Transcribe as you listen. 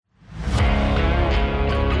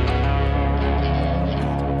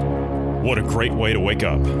What a great way to wake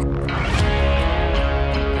up.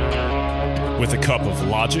 With a cup of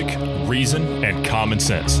logic, reason, and common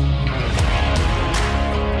sense.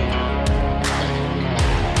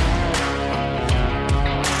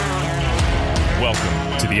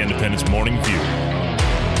 Welcome to the Independence Morning View.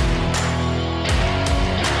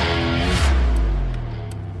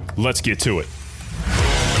 Let's get to it.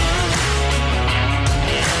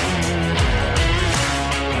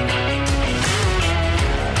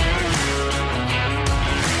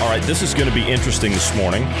 All right, this is going to be interesting this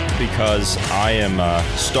morning because I am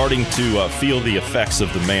starting to feel the effects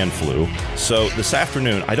of the man flu. So this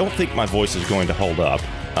afternoon, I don't think my voice is going to hold up.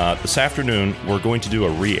 This afternoon, we're going to do a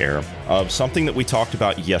re-air of something that we talked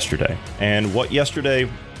about yesterday. And what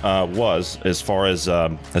yesterday was, as far as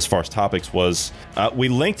topics, was we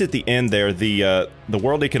linked at the end there the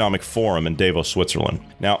World Economic Forum in Davos, Switzerland.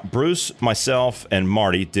 Now, Bruce, myself, and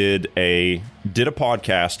Marty did a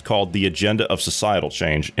podcast called The Agenda of Societal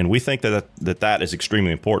Change, and we think that is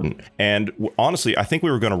extremely important. And honestly, I think we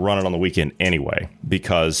were going to run it on the weekend anyway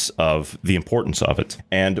because of the importance of it.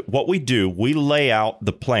 And what we do, we lay out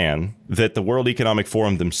the plan that the World Economic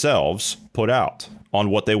Forum themselves put out on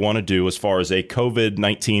what they want to do as far as a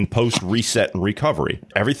COVID-19 post-reset and recovery.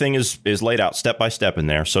 Everything is laid out step by step in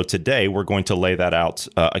there. So today we're going to lay that out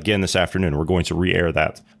again this afternoon. We're going to re-air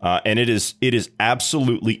that. And it is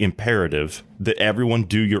absolutely imperative that everyone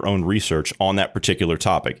do your own research on that particular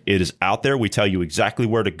topic. It is out there. We tell you exactly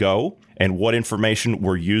where to go and what information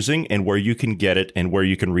we're using and where you can get it and where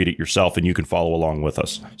you can read it yourself and you can follow along with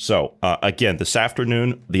us. So again, this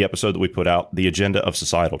afternoon, the episode that we put out, The Agenda of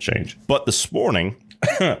Societal Change. But this morning,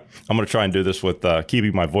 I'm going to try and do this with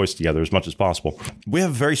keeping my voice together as much as possible. We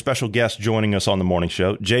have a very special guest joining us on the morning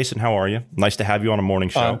show. Jason, how are you? Nice to have you on a morning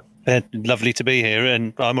show. Lovely to be here,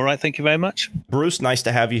 and I'm all right. Thank you very much. Bruce, nice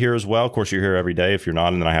to have you here as well. Of course, you're here every day. If you're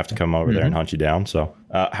not, and then I have to come over there and hunt you down. So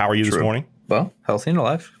how are you this morning? Well, healthy and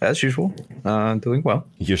alive, as usual. Doing well.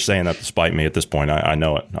 You're saying that to spite me at this point. I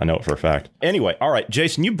know it. I know it for a fact. Anyway, all right,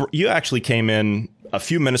 Jason, you actually came in a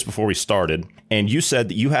few minutes before we started, and you said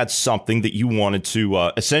that you had something that you wanted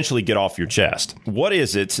to essentially get off your chest. What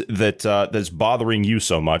is it that's bothering you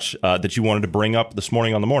so much that you wanted to bring up this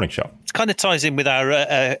morning on the morning show? It kind of ties in with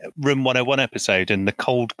our Room 101 episode and the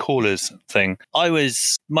cold callers thing. I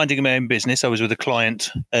was minding my own business. I was with a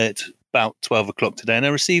client at about 12 o'clock today, and I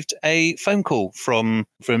received a phone call from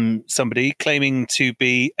somebody claiming to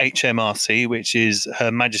be HMRC, which is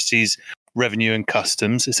Her Majesty's Revenue and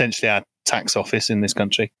Customs, essentially our tax office in this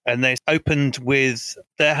country. And they opened with,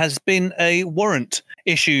 there has been a warrant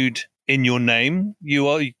issued in your name. You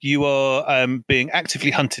are being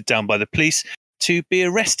actively hunted down by the police to be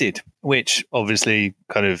arrested, which obviously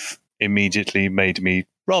kind of immediately made me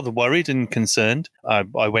rather worried and concerned.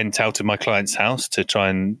 I went out of my client's house to try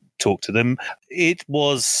and talk to them. It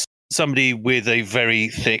was somebody with a very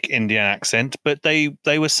thick Indian accent, but they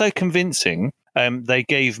were so convincing. They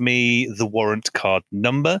gave me the warrant card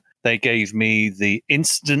number. They gave me the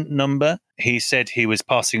incident number. He said he was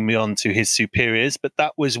passing me on to his superiors, but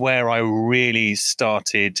that was where I really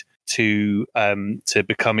started to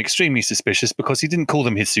become extremely suspicious, because he didn't call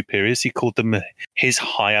them his superiors. He called them his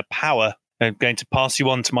higher power. I'm going to pass you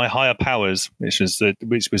on to my higher powers, which was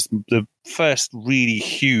the first really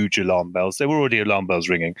huge alarm bells. There were already alarm bells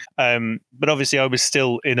ringing, but obviously I was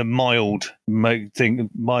still in a mild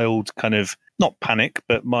kind of, not panic,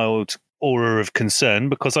 but mild aura of concern,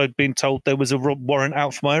 because I'd been told there was a warrant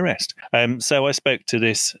out for my arrest. So I spoke to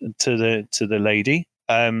the lady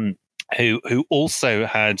who also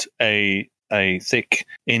had a thick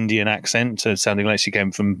Indian accent, sounding like she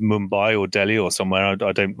came from Mumbai or Delhi or somewhere.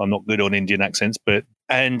 I'm not good on Indian accents,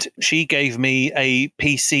 and she gave me a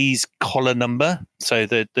PC's collar number, so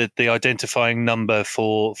the identifying number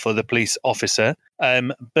for the police officer.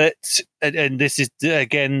 But this is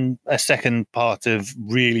again a second part of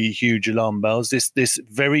really huge alarm bells. This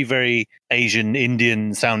very, very Asian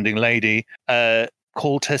Indian sounding lady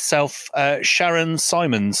called herself Sharon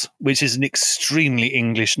Simons, which is an extremely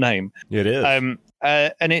English name. It is. And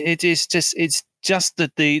it's just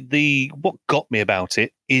that the what got me about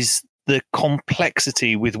it is the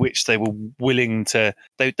complexity with which they were willing to.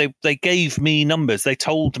 They gave me numbers. They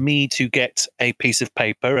told me to get a piece of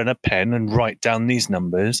paper and a pen and write down these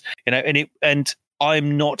numbers. And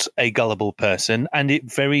I'm not a gullible person, and it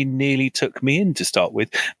very nearly took me in to start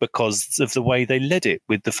with because of the way they led it,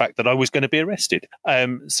 with the fact that I was going to be arrested.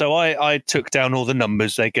 So I took down all the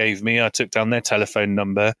numbers they gave me. I took down their telephone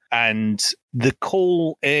number, and the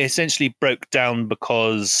call essentially broke down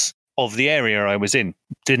because of the area I was in.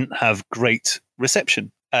 Didn't have great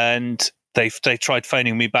reception. And They tried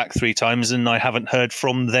phoning me back 3 times, and I haven't heard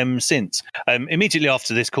from them since. Immediately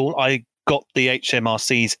after this call, I got the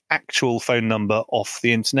HMRC's actual phone number off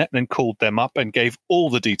the internet and then called them up and gave all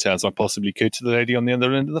the details I possibly could to the lady on the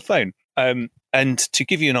other end of the phone. And to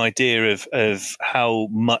give you an idea of how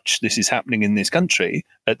much this is happening in this country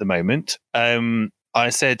at the moment, I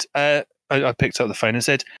said, I picked up the phone and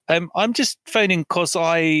said, I'm just phoning because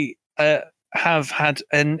I have had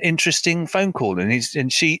an interesting phone call. And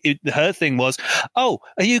her thing was, oh,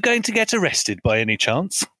 are you going to get arrested by any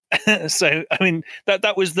chance? So, I mean,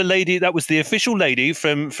 that was the lady, that was the official lady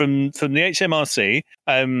from the HMRC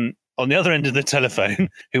on the other end of the telephone,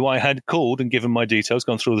 who I had called and given my details,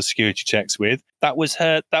 gone through all the security checks with. That was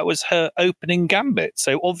her opening gambit.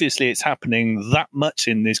 So obviously it's happening that much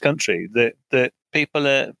in this country that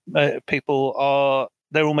people are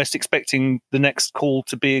they're almost expecting the next call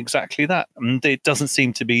to be exactly that. And it doesn't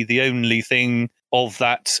seem to be the only thing of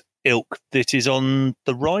that ilk that is on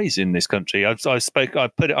the rise in this country. I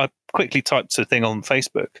quickly typed a thing on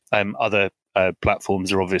Facebook. Other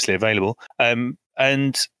platforms are obviously available.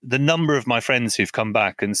 And the number of my friends who've come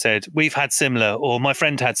back and said, we've had similar, or my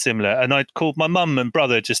friend had similar. And I called my mum and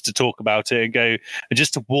brother just to talk about it and go, and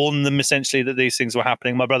just to warn them essentially that these things were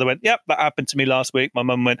happening. My brother went, yep, that happened to me last week. My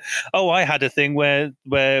mum went, oh, I had a thing where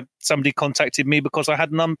somebody contacted me because I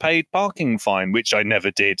had an unpaid parking fine, which I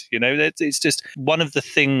never did. You know, it's just one of the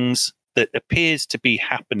things that appears to be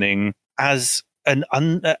happening as an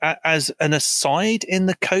aside in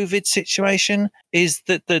the COVID situation is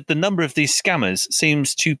that the number of these scammers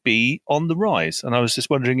seems to be on the rise. And I was just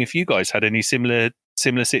wondering if you guys had any similar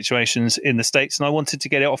situations in the States, and I wanted to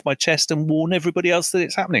get it off my chest and warn everybody else that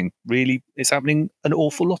it's happening. Really, it's happening an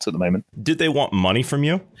awful lot at the moment. Did they want money from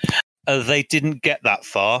you? They didn't get that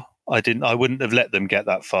far. I wouldn't have let them get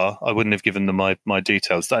that far. I wouldn't have given them my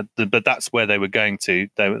details. But that's where they were going to.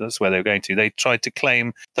 That's where they were going to. They tried to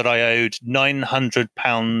claim that I owed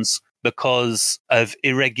 £900 because of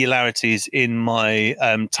irregularities in my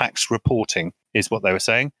tax reporting, is what they were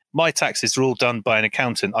saying. My taxes are all done by an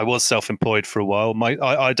accountant. I was self-employed for a while.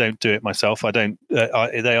 I don't do it myself.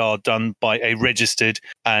 They are done by a registered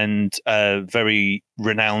and very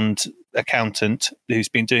renowned accountant who's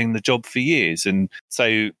been doing the job for years. And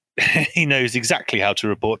so he knows exactly how to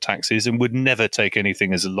report taxes and would never take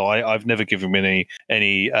anything as a lie. I've never given him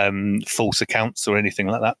any false accounts or anything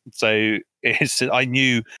like that. So I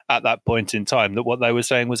knew at that point in time that what they were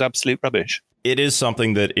saying was absolute rubbish. It is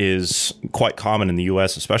something that is quite common in the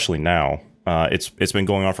U.S., especially now. It's been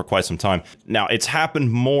going on for quite some time. Now, it's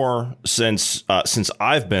happened more since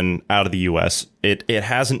I've been out of the U.S. It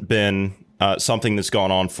hasn't been something that's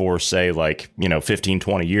gone on for, say, 15,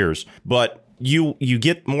 20 years. But you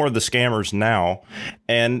get more of the scammers now,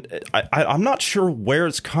 and I'm not sure where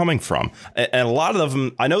it's coming from. And a lot of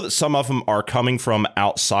them, I know that some of them are coming from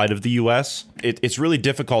outside of the U.S. It's really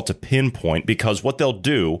difficult to pinpoint because what they'll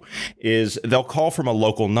do is they'll call from a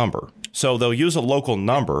local number. So they'll use a local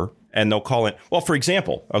number and they'll call it. Well, for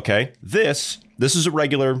example, okay, this is a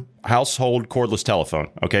regular household cordless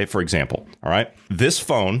telephone. Okay, for example. All right. This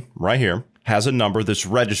phone right here has a number that's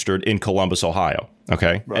registered in Columbus, Ohio.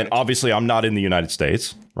 Okay. Right. And obviously I'm not in the United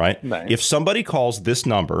States. Right. Nice. If somebody calls this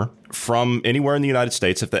number from anywhere in the United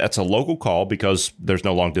States, if that's a local call because there's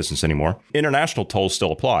no long distance anymore, international tolls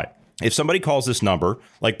still apply. If somebody calls this number,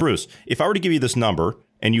 like Bruce, if I were to give you this number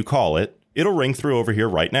and you call it, it'll ring through over here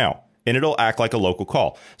right now and it'll act like a local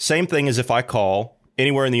call. Same thing as if I call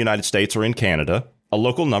anywhere in the United States or in Canada, a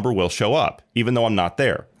local number will show up, even though I'm not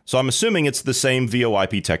there. So I'm assuming it's the same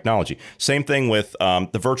VoIP technology. Same thing with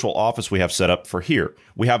the virtual office we have set up for here.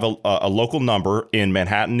 We have a local number in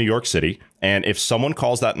Manhattan, New York City. And if someone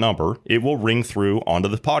calls that number, it will ring through onto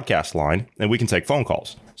the podcast line and we can take phone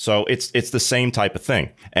calls. So it's the same type of thing.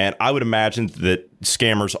 And I would imagine that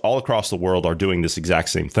scammers all across the world are doing this exact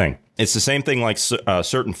same thing. It's the same thing like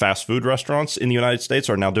certain fast food restaurants in the United States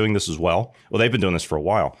are now doing this as well. Well, they've been doing this for a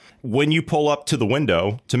while. When you pull up to the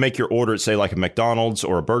window to make your order at, say, like a McDonald's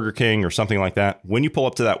or a Burger King or something like that, when you pull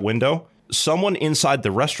up to that window, someone inside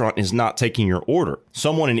the restaurant is not taking your order.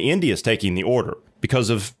 Someone in India is taking the order because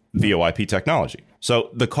of VoIP technology.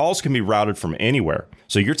 So the calls can be routed from anywhere.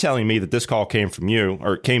 So you're telling me that this call came from you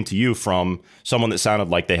or came to you from someone that sounded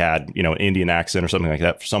like they had, an Indian accent or something like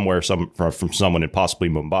that from someone in possibly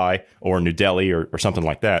Mumbai or New Delhi or something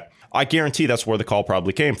like that. I guarantee that's where the call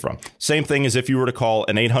probably came from. Same thing as if you were to call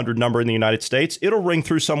an 800 number in the United States, it'll ring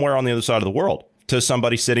through somewhere on the other side of the world to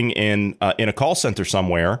somebody sitting in a call center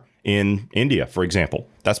somewhere in India, for example.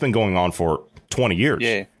 That's been going on for 20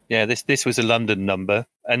 years. Yeah, this was a London number.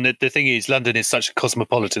 And the thing is, London is such a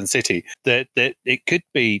cosmopolitan city that it could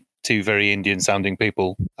be two very Indian-sounding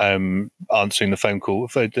people answering the phone call,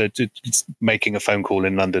 making a phone call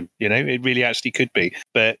in London. It really actually could be,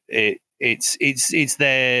 but it's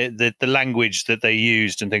the language that they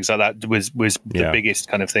used and things like that was the biggest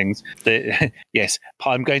kind of things. Yes,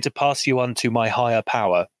 I'm going to pass you on to my higher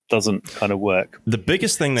power. Doesn't kind of work. The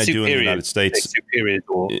biggest thing they do in the United States,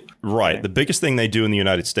 right? The biggest thing they do in the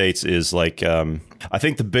United States is like, I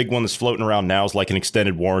think the big one that's floating around now is like an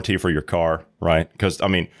extended warranty for your car, right? Because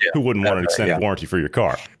who wouldn't want an extended warranty for your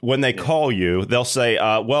car? When they call you, they'll say,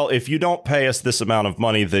 "Well, if you don't pay us this amount of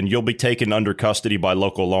money, then you'll be taken under custody by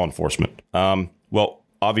local law enforcement." Well.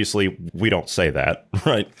 Obviously, we don't say that,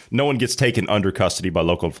 right? No one gets taken under custody by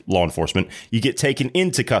local law enforcement. You get taken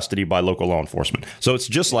into custody by local law enforcement. So it's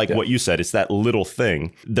just like what you said. It's that little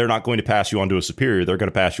thing. They're not going to pass you on to a superior. They're going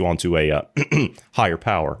to pass you on to a higher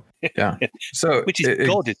power. Yeah. So which is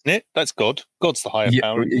God, isn't it? That's God. God's the higher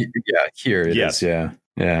power. Yeah, here it is.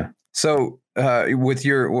 Yeah. So with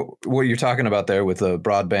what you're talking about there with the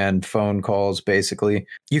broadband phone calls, basically,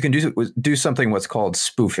 you can do something what's called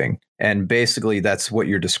spoofing. And basically that's what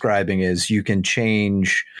you're describing is you can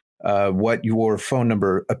change what your phone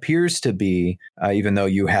number appears to be, even though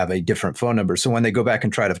you have a different phone number. So when they go back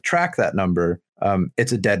and try to track that number,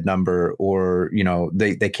 it's a dead number, or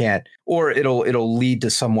they can't, or it'll lead to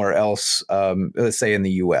somewhere else. Let's say in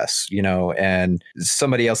the U.S., and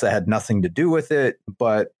somebody else that had nothing to do with it,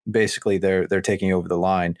 but basically they're taking over the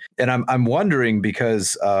line. And I'm wondering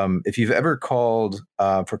because if you've ever called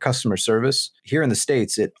for customer service here in the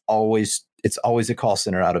States, it's always a call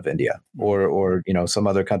center out of India or some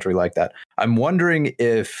other country like that. I'm wondering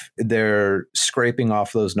if they're scraping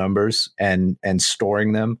off those numbers and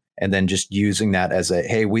storing them and then just using that as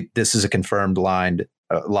this is a confirmed line.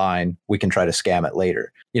 We can try to scam it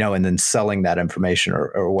later, and then selling that information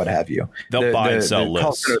or what have you. They'll buy and sell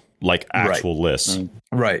lists, like actual lists.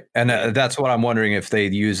 Right. And that's what I'm wondering, if they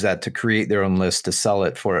use that to create their own list to sell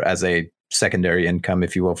it as a secondary income,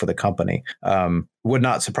 if you will, for the company. Would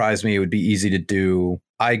not surprise me. It would be easy to do.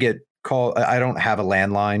 I get called. I don't have a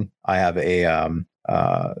landline. I have a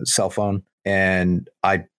cell phone, and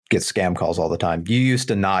I get scam calls all the time. You used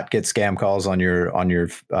to not get scam calls on your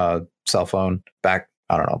cell phone back.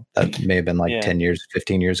 I don't know. That may have been like 10 years,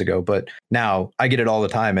 15 years ago. But now I get it all the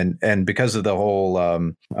time. And because of the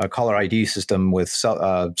whole caller ID system with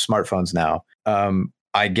smartphones now,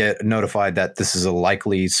 I get notified that this is a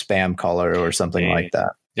likely spam caller or something like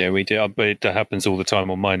that. Yeah, we do. But it happens all the time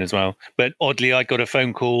on mine as well. But oddly, I got a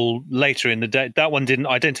phone call later in the day. That one didn't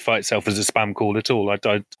identify itself as a spam call at all.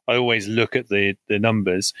 I always look at the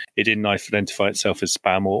numbers. It didn't identify itself as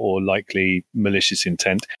spam or likely malicious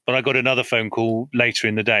intent. But I got another phone call later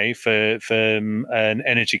in the day for an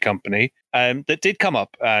energy company that did come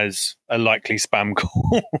up as a likely spam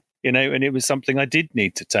call. And it was something I did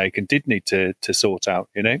need to take and did need to sort out,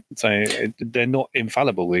 So they're not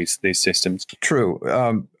infallible, these systems. True.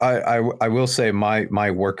 I will say my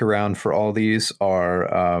workaround for all these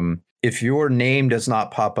are if your name does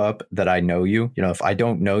not pop up that I know you, if I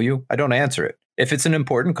don't know you, I don't answer it. If it's an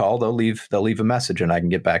important call, they'll leave a message and I can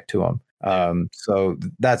get back to them. So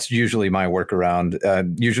that's usually my workaround.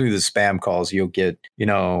 Usually the spam calls, you'll get,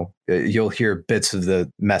 you'll hear bits of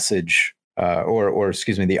the message. Or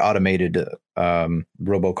excuse me, the automated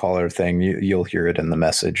robocaller thing. You'll hear it in the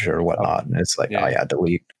message or whatnot, and it's like,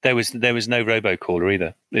 delete. There was no robocaller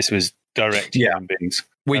either. This was direct human beings.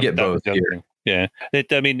 We get both here. Yeah,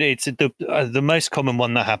 it's the most common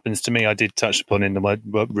one that happens to me. I did touch upon in the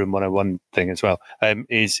Room 101 thing as well.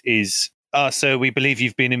 So we believe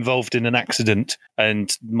you've been involved in an accident,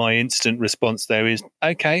 and my instant response there is,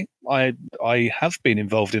 okay, I have been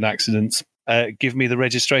involved in accidents. Give me the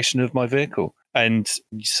registration of my vehicle. And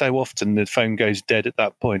so often the phone goes dead at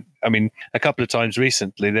that point. I mean, a couple of times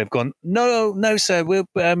recently they've gone, no, sir, we're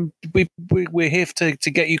here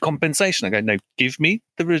to get you compensation. I go, no, give me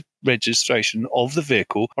the registration of the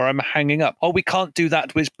vehicle or I'm hanging up. Oh, we can't do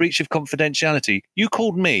that with breach of confidentiality. You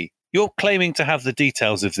called me. You're claiming to have the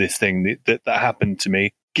details of this thing that happened to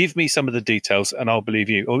me. Give me some of the details and I'll believe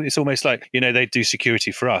you. Or it's almost like, they do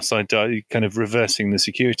security for us. I kind of reversing the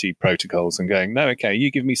security protocols and going, no, okay, you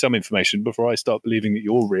give me some information before I start believing that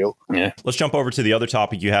you're real. Yeah. Let's jump over to the other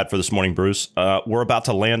topic you had for this morning, Bruce. We're about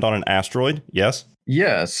to land on an asteroid. Yes?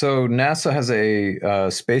 Yeah. So NASA has a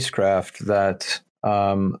spacecraft that,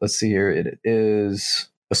 let's see here. It is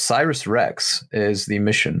OSIRIS-REx is the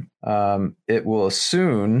mission. It will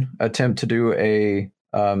soon attempt to do a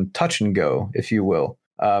touch and go, if you will.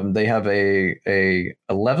 They have a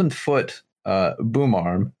 11-foot boom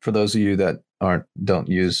arm. For those of you that don't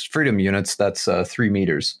use Freedom units, that's 3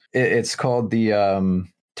 meters. It's called the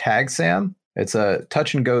TAGSAM, It's a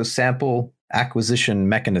touch and go sample acquisition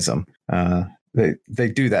mechanism. They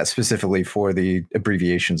do that specifically for the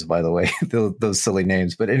abbreviations, by the way, those silly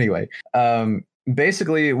names. But anyway,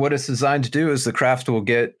 basically what it's designed to do is the craft will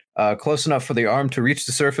get close enough for the arm to reach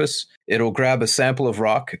the surface. It'll grab a sample of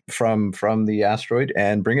rock from the asteroid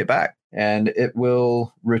and bring it back. And it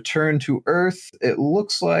will return to Earth. It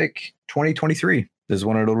looks like 2023 is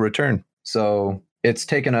when it'll return. So it's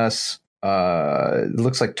taken us, it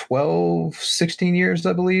looks like 16 years,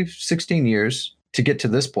 I believe, 16 years to get to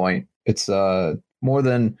this point. It's more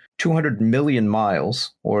than 200 million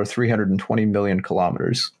miles or 320 million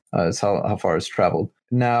kilometers. Is how far it's traveled.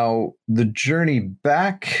 Now, the journey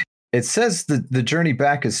back, it says that the journey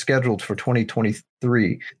back is scheduled for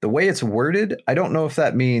 2023. The way it's worded, I don't know if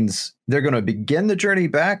that means they're going to begin the journey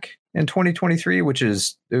back in 2023, which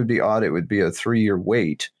is, it would be odd. It would be a 3-year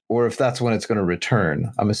wait, or if that's when it's going to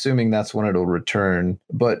return. I'm assuming that's when it'll return.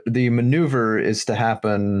 But the maneuver is to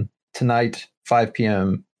happen tonight, 5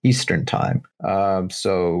 p.m. Eastern time.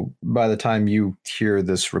 So by the time you hear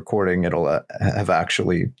this recording, it'll have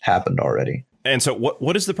actually happened already. And so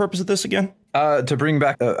what is the purpose of this again? To bring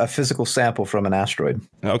back a physical sample from an asteroid.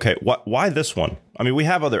 Okay. Why this one? I mean, we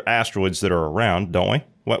have other asteroids that are around, don't we?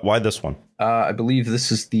 Why this one? I believe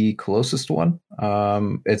this is the closest one.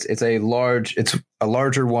 It's a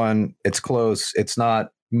larger one. It's close. It's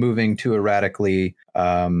not moving too erratically.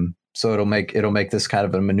 So it'll make this kind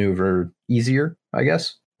of a maneuver easier, I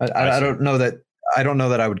guess. I don't know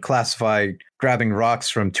that I would classify grabbing rocks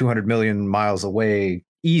from 200 million miles away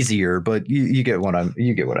easier, but you get what I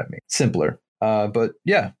mean. Simpler. But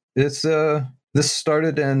yeah, it's this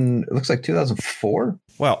started in, it looks like 2004.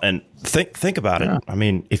 Well, and think about it. I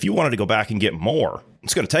mean, if you wanted to go back and get more,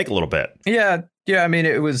 it's going to take a little bit. Yeah. I mean,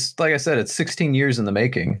 it was, like I said, it's 16 years in the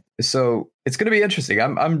making. So it's going to be interesting.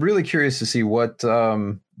 I'm really curious to see what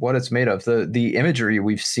it's made of. The imagery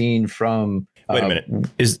we've seen from. Wait a minute.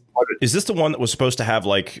 Is this the one that was supposed to have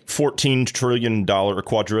like $14 trillion or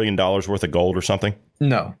quadrillion dollars worth of gold or something?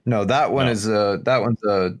 No, that one is that one's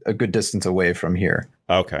a good distance away from here.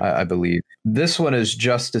 Okay. I believe this one is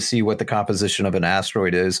just to see what the composition of an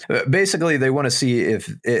asteroid is. Basically, they want to see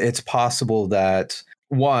if it's possible that,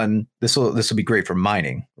 one, this will be great for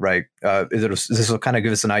mining, right? This will kind of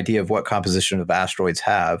give us an idea of what composition of asteroids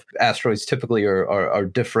have. Asteroids typically are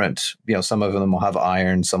different. You know, some of them will have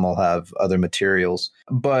iron, some will have other materials.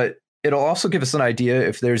 But it'll also give us an idea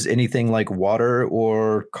if there's anything like water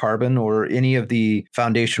or carbon or any of the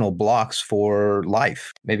foundational blocks for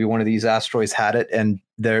life. Maybe one of these asteroids had it, and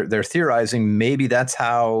they're theorizing maybe that's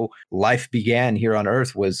how life began here on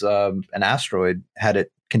Earth. Was an asteroid had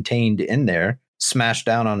it contained in there, smashed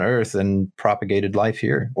down on Earth and propagated life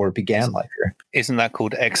here, or began life here. Isn't that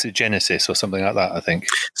called exogenesis or something like that, I think?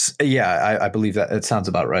 Yeah, I believe that. It sounds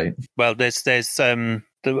about right. Well, there's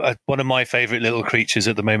one of my favorite little creatures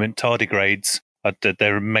at the moment, tardigrades.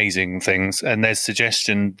 They're amazing things. And there's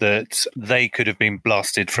suggestion that they could have been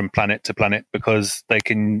blasted from planet to planet because they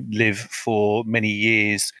can live for many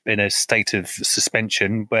years in a state of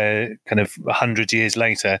suspension where kind of 100 years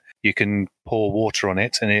later, you can pour water on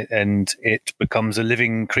it and it becomes a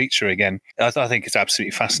living creature again. I think it's absolutely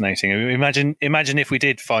fascinating. I mean, imagine if we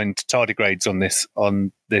did find tardigrades on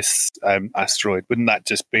this asteroid. Wouldn't that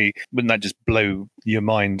just blow your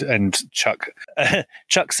mind and chuck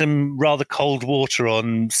some rather cold water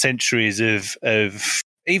on centuries of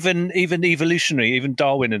even evolutionary, even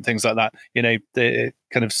Darwin and things like that, you know, the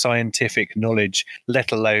kind of scientific knowledge,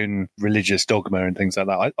 let alone religious dogma and things like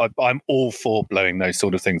that. I'm all for blowing those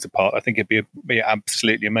sort of things apart. I think it'd be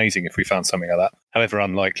absolutely amazing if we found something like that, however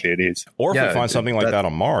unlikely it is. Or if we find something like that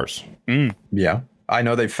on Mars. Yeah. I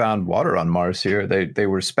know they found water on Mars here. They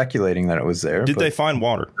were speculating that it was there. Did they find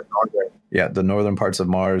water? Yeah, the northern parts of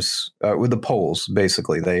Mars, with the poles,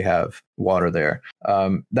 basically, they have water there.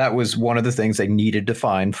 That was one of the things they needed to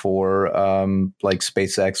find for like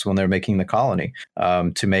SpaceX when they're making the colony.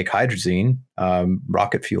 To make hydrazine,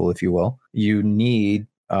 rocket fuel, if you will, you need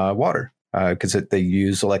water because they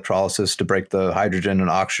use electrolysis to break the hydrogen and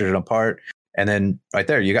oxygen apart. And then right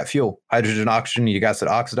there, you got fuel, hydrogen, oxygen, you got that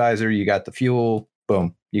oxidizer, you got the fuel,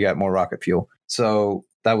 boom, you got more rocket fuel. So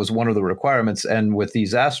that was one of the requirements. And with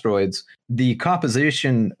these asteroids, the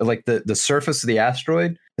composition, like the surface of the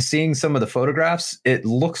asteroid, seeing some of the photographs, it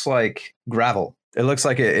looks like gravel. It looks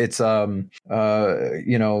like it's exactly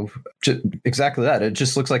that. It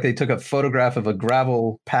just looks like they took a photograph of a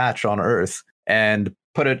gravel patch on Earth and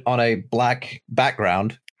put it on a black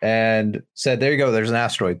background, and said, there you go, there's an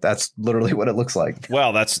asteroid. That's literally what it looks like.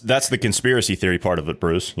 Well, that's the conspiracy theory part of it,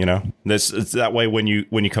 Bruce. You know, it's that way when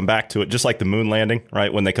you come back to it, just like the moon landing,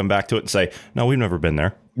 right? When they come back to it and say, no, we've never been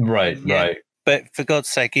there. Right. But for God's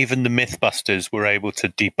sake, even the Mythbusters were able to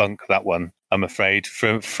debunk that one, I'm afraid,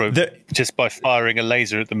 from just by firing a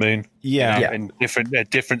laser at the moon. Yeah. In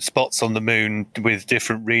different spots on the moon with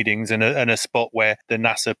different readings, and a spot where the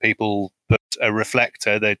NASA people put a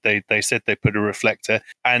reflector. They said they put a reflector,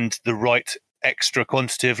 and the right extra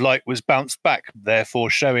quantity of light was bounced back,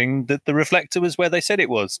 therefore showing that the reflector was where they said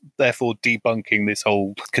it was, therefore debunking this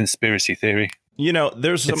whole conspiracy theory. You know,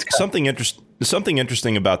 there's something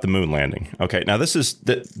interesting about the moon landing. Okay, now this is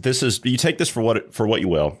you take this for what you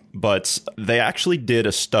will, but they actually did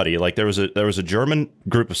a study. Like there was a German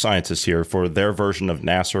group of scientists here for their version of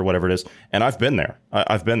NASA or whatever it is, and I've been there.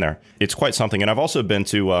 I've been there. It's quite something, and I've also been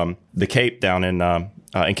to the Cape down in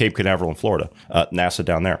Cape Canaveral in Florida, NASA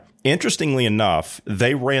down there. Interestingly enough,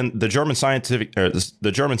 they ran the German scientific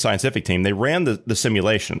team. They ran the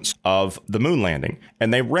simulations of the moon landing,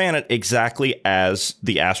 and they ran it exactly as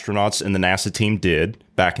the astronauts in the NASA team did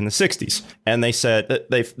back in the 60s. And they said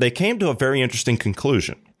that they came to a very interesting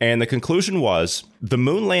conclusion. And the conclusion was the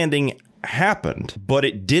moon landing happened, but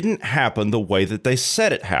it didn't happen the way that they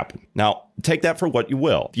said it happened. Now, take that for what you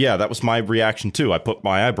will. Yeah, that was my reaction too. I put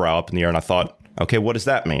my eyebrow up in the air and I thought, okay, what does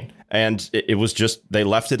that mean? And it was just, they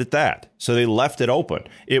left it at that. So they left it open.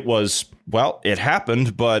 It was, well, it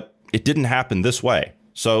happened, but it didn't happen this way.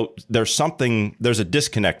 So there's a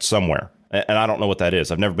disconnect somewhere. And I don't know what that is.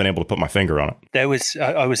 I've never been able to put my finger on it. I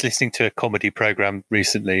was listening to a comedy program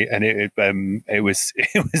recently, and it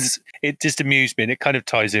just amused me, and it kind of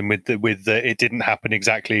ties in with the it didn't happen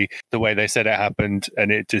exactly the way they said it happened, and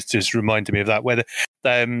it just reminded me of that. Whether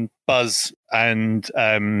Buzz and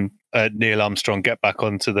Neil Armstrong get back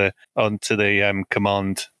onto the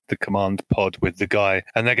command pod with the guy,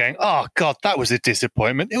 and they're going, oh God, that was a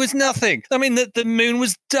disappointment. It was nothing. I mean, the moon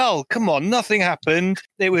was dull. Come on, nothing happened.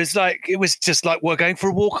 It was just like we're going for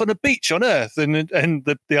a walk on a beach on Earth, and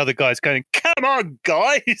the other guy's going, come on,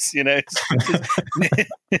 guys, you know.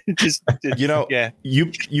 Just you know, yeah.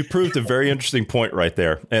 You proved a very interesting point right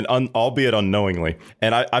there, and albeit unknowingly.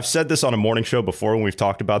 And I've said this on a morning show before when we've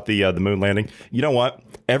talked about the moon landing. You know what?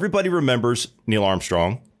 Everybody remembers Neil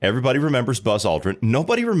Armstrong. Everybody remembers Buzz Aldrin.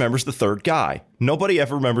 Nobody remembers the third guy. Nobody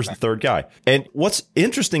ever remembers the third guy. And what's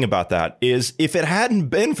interesting about that is if it hadn't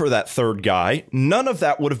been for that third guy, none of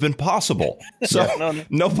that would have been possible. So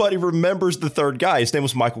nobody remembers the third guy. His name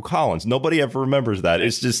was Michael Collins. Nobody ever remembers that.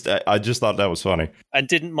 It's just, I just thought that was funny. And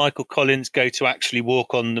didn't Michael Collins go to actually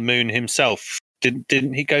walk on the moon himself?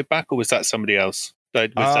 Didn't he go back, or was that somebody else? Was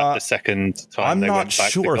that the second time? I'm not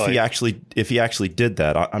sure if he actually did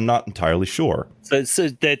that. I'm not entirely sure. So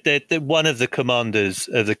one of the commanders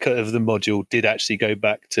of the module did actually go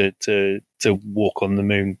back to walk on the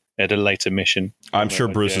moon at a later mission. I'm sure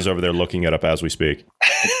Bruce is over there looking it up as we speak.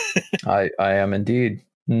 I am indeed.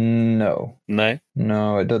 No,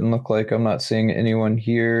 it doesn't look like. I'm not seeing anyone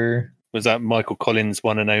here. Was that Michael Collins'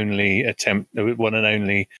 one and only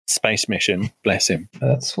space mission? Bless him.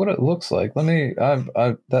 That's what it looks like.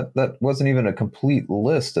 That wasn't even a complete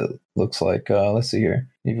list. It looks like. Let's see here.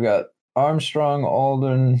 You've got Armstrong,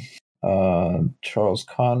 Aldrin, Charles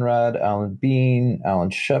Conrad, Alan Bean, Alan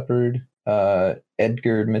Shepard,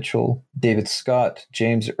 Edgar Mitchell, David Scott,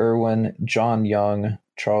 James Irwin, John Young,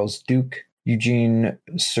 Charles Duke, Eugene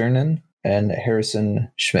Cernan, and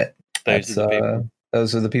Harrison Schmitt.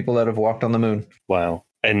 Those are the people that have walked on the moon. Wow.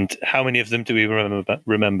 And how many of them do we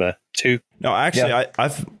remember? 2? No, actually, yeah.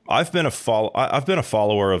 I've been a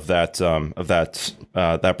follower of that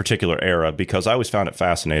particular era because I always found it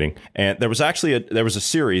fascinating. And there was actually a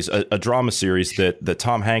series, a drama series that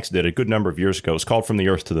Tom Hanks did a good number of years ago. It was called From the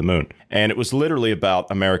Earth to the Moon, and it was literally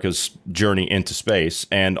about America's journey into space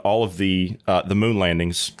and all of the moon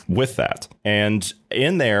landings with that. And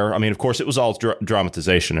in there, I mean, of course, it was all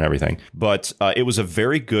dramatization and everything, but it was a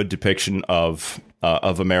very good depiction of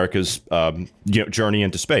America's journey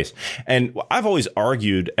into space. And I've always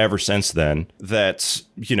argued ever since then that,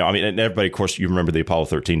 I mean, and everybody, of course, you remember the Apollo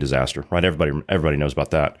 13 disaster, right? Everybody knows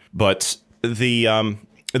about that. But the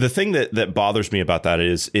thing that bothers me about that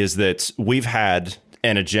is that we've had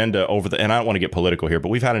an agenda and I don't want to get political here, but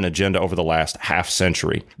we've had an agenda over the last half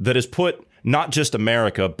century that has put not just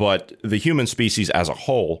America, but the human species as a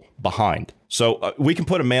whole behind. So we can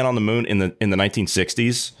put a man on the moon in the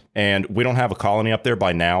 1960s, and we don't have a colony up there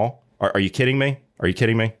by now. Are you kidding me? Are you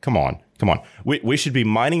kidding me? Come on. We should be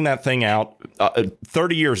mining that thing out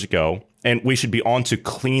 30 years ago, and we should be on to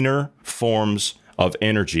cleaner forms of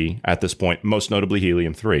energy at this point, most notably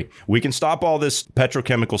helium-3. We can stop all this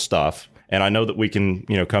petrochemical stuff. And I know that we can,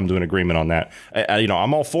 come to an agreement on that.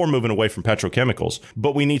 I'm all for moving away from petrochemicals,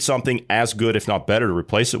 but we need something as good, if not better, to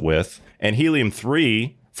replace it with. And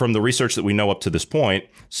helium-3, from the research that we know up to this point,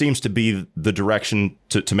 seems to be the direction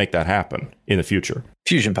to make that happen in the future.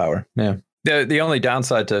 Fusion power. Yeah. The only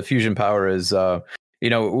downside to fusion power is,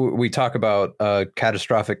 we talk about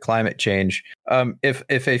catastrophic climate change.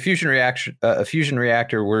 If a fusion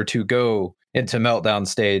reactor were to go into meltdown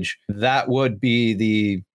stage, that would be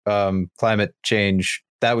the climate change.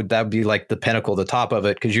 That would be like the pinnacle, the top of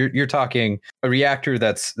it, because you're talking a reactor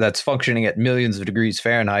that's functioning at millions of degrees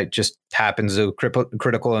Fahrenheit just happens to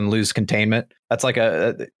critical and lose containment. That's like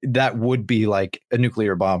that would be like a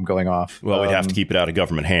nuclear bomb going off. Well, we'd have to keep it out of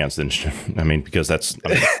government hands then. Because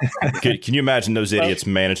can you imagine those idiots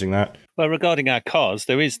managing that? Well, regarding our cars,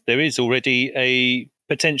 there is already a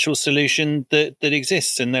potential solution that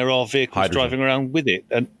exists, and there are vehicles driving around with it.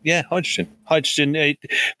 And hydrogen,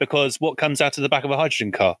 because what comes out of the back of a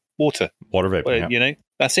hydrogen car? Water vapor.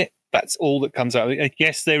 That's it. That's all that comes out.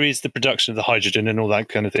 Yes, there is the production of the hydrogen and all that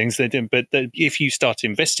kind of things. But if you start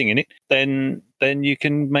investing in it, then you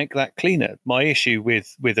can make that cleaner. My issue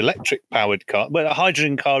with electric powered car, a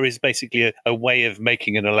hydrogen car is basically a way of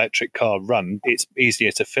making an electric car run. It's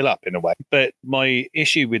easier to fill up in a way. But my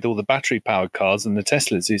issue with all the battery powered cars and the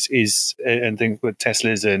Teslas is and things with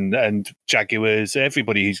Teslas and Jaguars,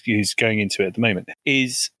 everybody who's going into it at the moment,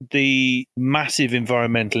 is the massive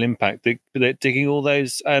environmental impact that digging all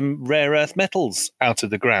those rare earth metals out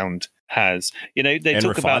of the ground has. They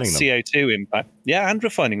talk about CO2 impact. Yeah, and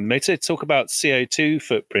refining them. They talk about CO2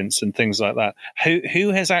 footprints and things like that.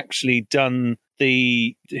 Who has actually done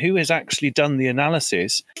the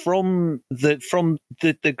analysis from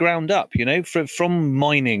the ground up, from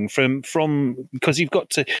mining, from because you've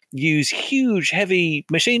got to use huge heavy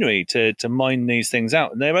machinery to mine these things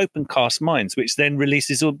out, and they're open cast mines, which then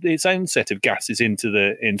releases its own set of gases into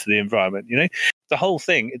the environment. The whole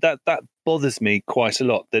thing that bothers me quite a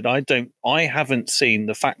lot, that I haven't seen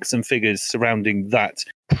the facts and figures surrounding that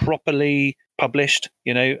properly published,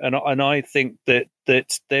 and I think that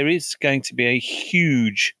there is going to be a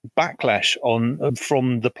huge backlash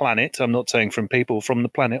from the planet. I'm not saying from people, from the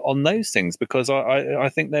planet, on those things, because I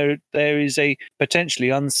think there is a potentially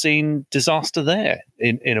unseen disaster there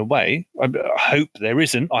in a way. I hope there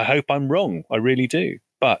isn't. I hope I'm wrong. I really do.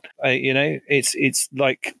 But, it's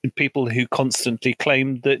like people who constantly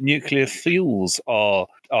claim that nuclear fuels are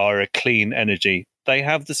a clean energy. They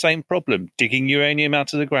have the same problem, digging uranium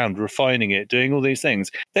out of the ground, refining it, doing all these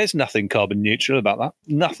things. There's nothing carbon neutral about that.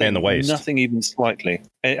 Nothing. And the waste. Nothing even slightly.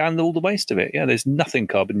 And all the waste of it. Yeah, there's nothing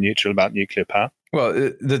carbon neutral about nuclear power. Well,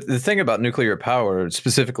 the thing about nuclear power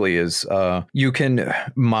specifically is you can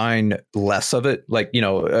mine less of it. Like,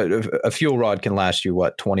 a fuel rod can last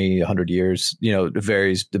you, 20, 100 years? It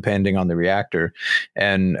varies depending on the reactor.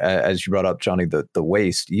 And as you brought up, Johnny, the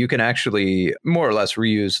waste, you can actually more or less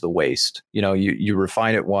reuse the waste. You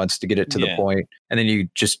refine it once to get it to the point, and then you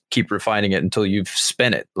just keep refining it until you've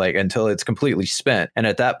spent it, until it's completely spent. And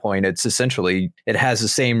at that point, it's essentially, it has the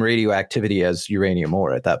same radioactivity as uranium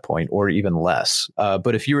ore at that point, or even less.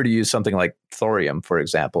 But if you were to use something like thorium, for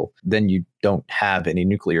example, then you don't have any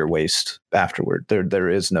nuclear waste afterward. There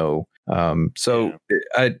is no.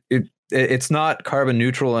 It's not carbon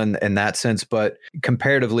neutral in that sense, but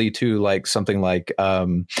comparatively to something like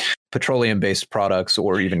petroleum-based products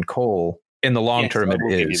or even coal, in the long term, it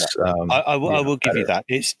is. I will give you that.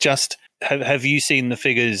 It's just, have you seen the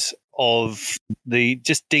figures of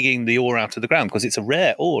just digging the ore out of the ground? Because it's a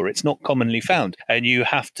rare ore, it's not commonly found, and you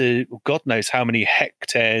have to, God knows how many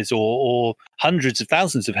hectares or hundreds of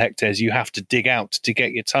thousands of hectares you have to dig out to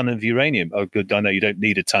get your ton of uranium. Oh, good, I know you don't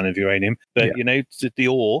need a ton of uranium, but the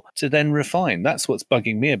ore to then refine. That's what's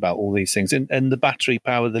bugging me about all these things. And the battery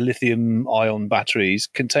power, the lithium ion batteries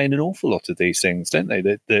contain an awful lot of these things, don't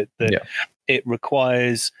they? It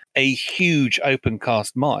requires a huge open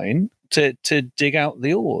cast mine to dig out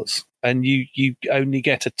the ores, and you only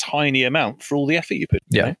get a tiny amount for all the effort you put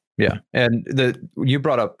in. Yeah. And you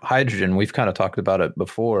brought up hydrogen. We've kind of talked about it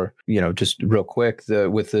before, just real quick,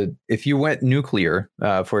 if you went nuclear,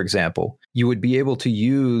 for example, you would be able to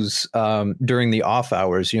use during the off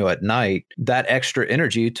hours, at night, that extra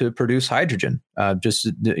energy to produce hydrogen,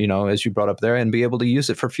 as you brought up there, and be able to use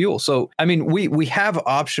it for fuel. So, I mean, we have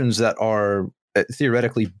options that are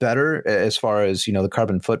theoretically better as far as, the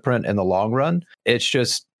carbon footprint in the long run. It's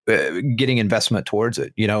just getting investment towards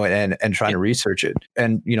it, and trying to research it.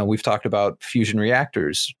 And, we've talked about fusion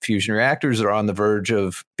reactors. Fusion reactors are on the verge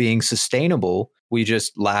of being sustainable. We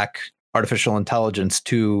just lack artificial intelligence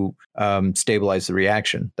to stabilize the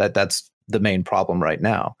reaction. That's the main problem right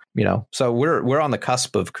now. So we're on the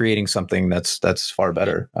cusp of creating something that's far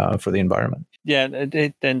better for the environment. Yeah,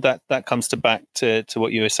 then that comes back to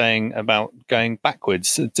what you were saying about going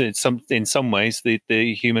backwards. In some ways,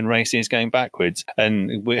 the human race is going backwards,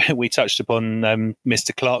 and we touched upon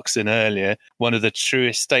Mr. Clarkson earlier. One of the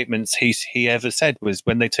truest statements he ever said was,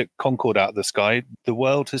 when they took Concorde out of the sky, the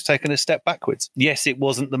world has taken a step backwards. Yes, it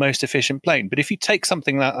wasn't the most efficient plane, but if you take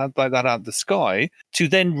something like that out of the sky, to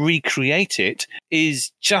then recreate it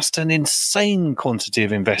is just an insane quantity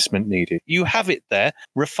of investment needed. You have it there,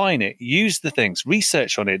 refine it, use the things,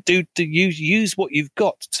 research on it, use what you've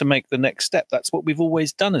got to make the next step. That's what we've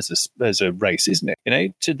always done as a race, isn't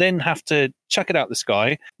it? To then have to chuck it out the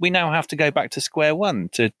sky, we now have to go back to square one,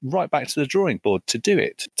 to right back to the drawing board to do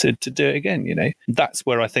it, to do it again. That's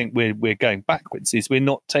where I think we're going backwards, is we're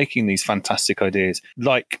not taking these fantastic ideas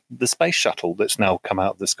like the space shuttle that's now come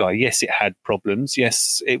out of the sky. Yes, it had problems.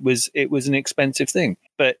 Yes, it was an expensive thing,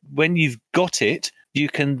 but when you've got it, you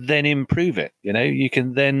can then improve it. You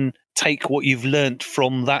can then take what you've learnt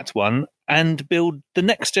from that one and build the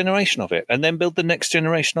next generation of it, and then build the next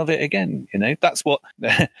generation of it again. That's what,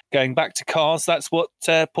 going back to cars, that's what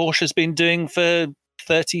Porsche's been doing for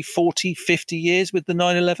 30, 40, 50 years with the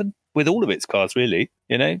 911, with all of its cars, really.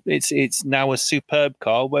 It's now a superb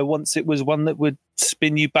car, where once it was one that would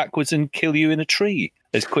spin you backwards and kill you in a tree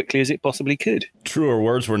as quickly as it possibly could. Truer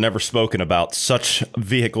words were never spoken about such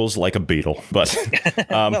vehicles like a Beetle, but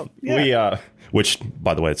well, yeah. Which,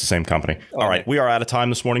 by the way, it's the same company. All right, we are out of time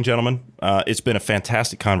this morning, gentlemen. It's been a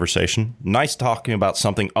fantastic conversation. Nice talking about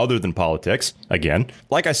something other than politics. Again,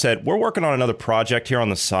 like I said, we're working on another project here on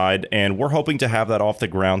the side, and we're hoping to have that off the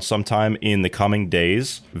ground sometime in the coming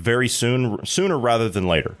days, very soon, sooner rather than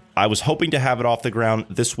later. I was hoping to have it off the ground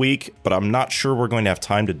this week, but I'm not sure we're going to have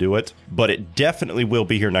time to do it. But it definitely will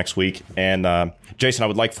be here next week. And Jason, I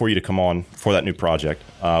would like for you to come on for that new project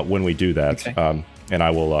when we do that. Okay. And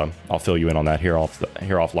I'll fill you in on that here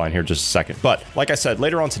offline here just a second. But like I said,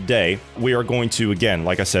 later on today, we are going to, again,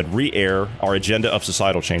 like I said, re-air our Agenda of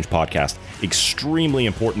Societal Change podcast. Extremely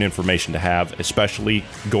important information to have, especially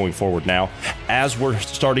going forward now, as we're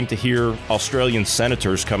starting to hear Australian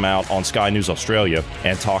senators come out on Sky News Australia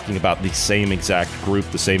and talking about the same exact group,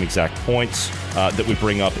 the same exact points that we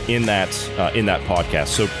bring up in that podcast.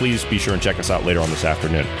 So please be sure and check us out later on this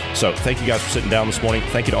afternoon. So thank you guys for sitting down this morning.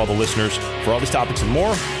 Thank you to all the listeners for all these topics and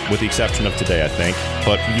more, with the exception of today, I think.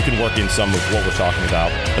 But you can work in some of what we're talking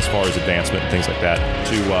about as far as advancement and things like that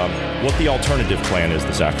to what the alternative plan is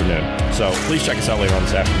this afternoon. So please check us out later on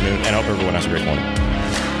this afternoon, and I hope everyone has a great morning.